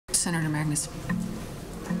Senator Magnus.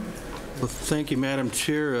 Well, thank you, Madam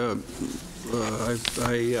Chair. I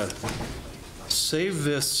saved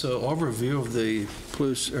this overview of the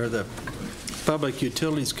Public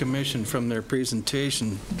Utilities Commission from their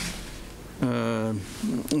presentation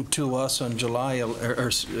to us on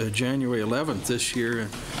January 11th this year.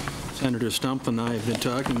 Senator Stump and I have been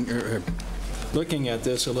talking, looking at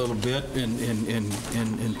this a little bit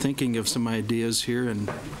and thinking of some ideas here and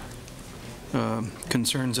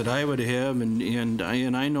concerns that I would have, and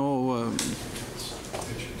I know,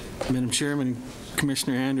 Madam Chairman,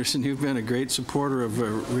 Commissioner Anderson, you've been a great supporter of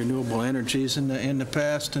renewable energies in the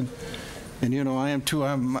past, and you know I am too.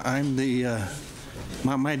 I'm the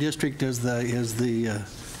my district is the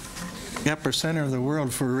epicenter of the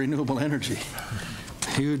world for renewable energy.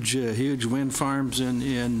 Huge wind farms and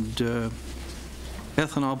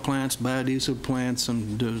ethanol plants, biodiesel plants,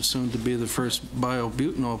 and soon to be the first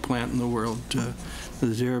biobutanol plant in the world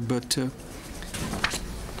there. But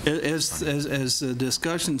as the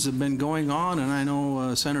discussions have been going on, and I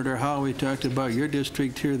know Senator Howie talked about your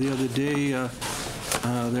district here the other day,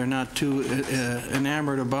 they're not too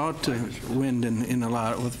enamored about wind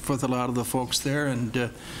with a lot of the folks there, and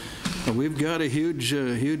we've got a huge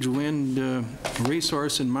wind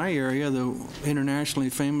resource in my area, the internationally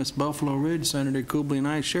famous Buffalo Ridge. Senator Kubley and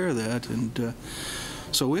I share that, and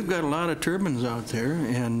so we've got a lot of turbines out there,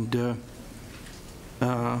 and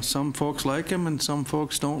some folks like them and some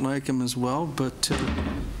folks don't like them as well, but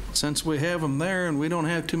since we have them there and we don't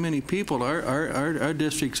have too many people, our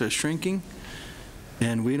districts are shrinking,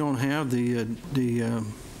 and we don't have the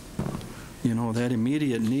you know, that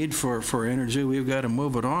immediate need for energy. We've got to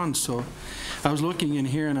move it on. So I was looking in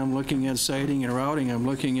here, and I'm looking at siting and routing. I'm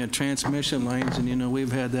looking at transmission lines, and you know,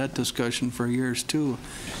 we've had that discussion for years too,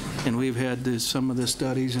 and we've had some of the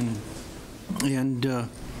studies, and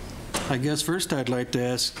I guess first I'd like to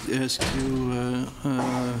ask you,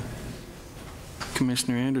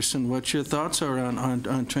 Commissioner Anderson, what your thoughts are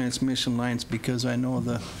on transmission lines, because I know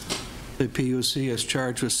the PUC is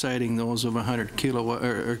charged with siting those of 100 kilowatt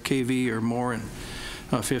or kV or more and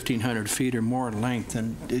 1,500 feet or more in length.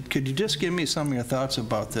 And could you just give me some of your thoughts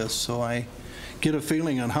about this, so I get a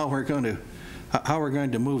feeling on how we're going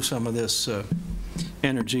to move some of this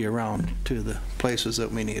energy around to the places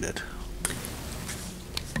that we need it?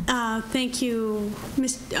 Thank you,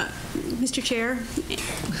 Mr. Chair.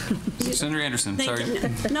 Senator Anderson, sorry.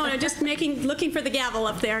 No, just looking for the gavel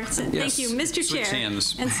up there. So yes. Thank you, Mr. Switch Chair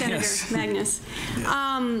hands. and Senator yes. Magnus.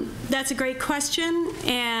 That's a great question,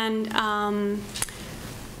 and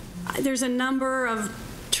there's a number of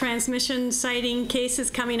transmission siting cases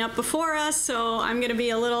coming up before us, so I'm going to be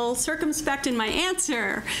a little circumspect in my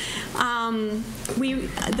answer. The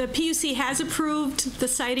PUC has approved the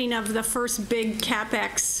siting of the first big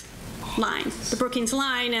CapEx line, the Brookings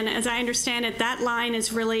line, and as I understand it, that line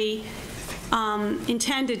is really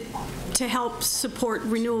intended to help support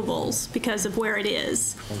renewables because of where it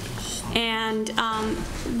is. And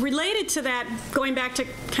related to that, going back to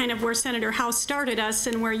kind of where Senator House started us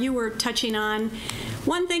and where you were touching on,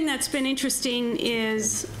 one thing that's been interesting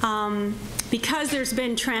is because there's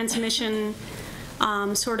been transmission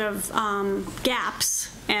gaps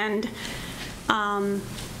and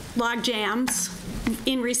log jams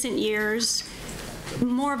in recent years,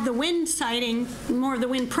 more of the wind siting, more of the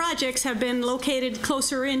wind projects have been located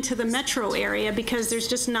closer into the metro area because there's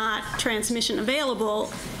just not transmission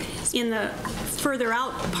available in the further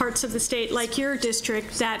out parts of the state, like your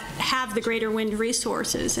district, that have the greater wind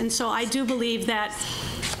resources. And so I do believe that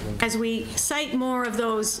as we site more of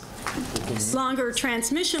those longer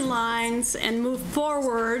transmission lines and move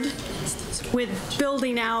forward with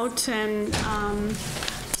building out and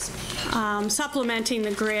supplementing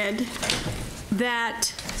the grid,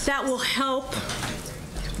 that will help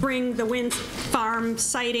bring the wind farm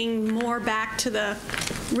siting more back to the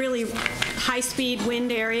really high-speed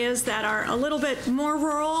wind areas that are a little bit more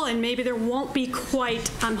rural, and maybe there won't be quite,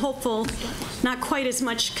 I'm hopeful, not quite as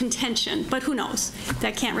much contention, but who knows?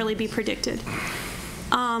 That can't really be predicted.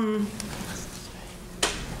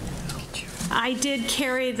 I did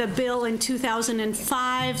carry the bill in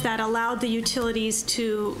 2005 that allowed the utilities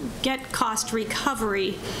to get cost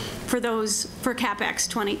recovery for CapEx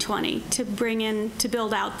 2020 to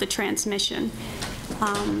build out the transmission.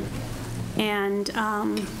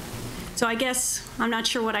 So I guess I'm not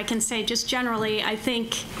sure what I can say. Just generally, I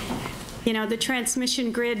think, you know, the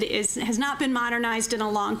transmission grid has not been modernized in a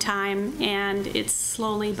long time, and it's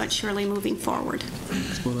slowly but surely moving forward.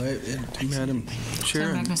 Well, Madam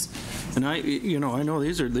Chair, and I know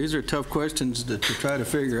these are tough questions to try to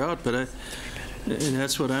figure out, but and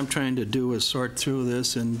that's what I'm trying to do, is sort through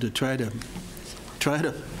this and to try to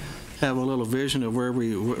have a little vision of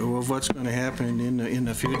of what's going to happen in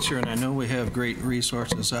the future. And I know we have great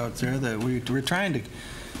resources out there that we're trying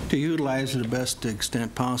to utilize to the best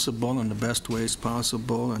extent possible and the best ways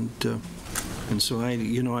possible. And so I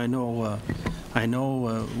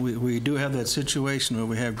know we do have that situation where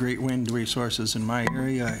we have great wind resources in my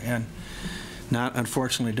area, and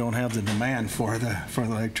unfortunately don't have the demand for the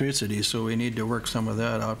electricity. So we need to work some of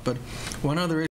that out. But one other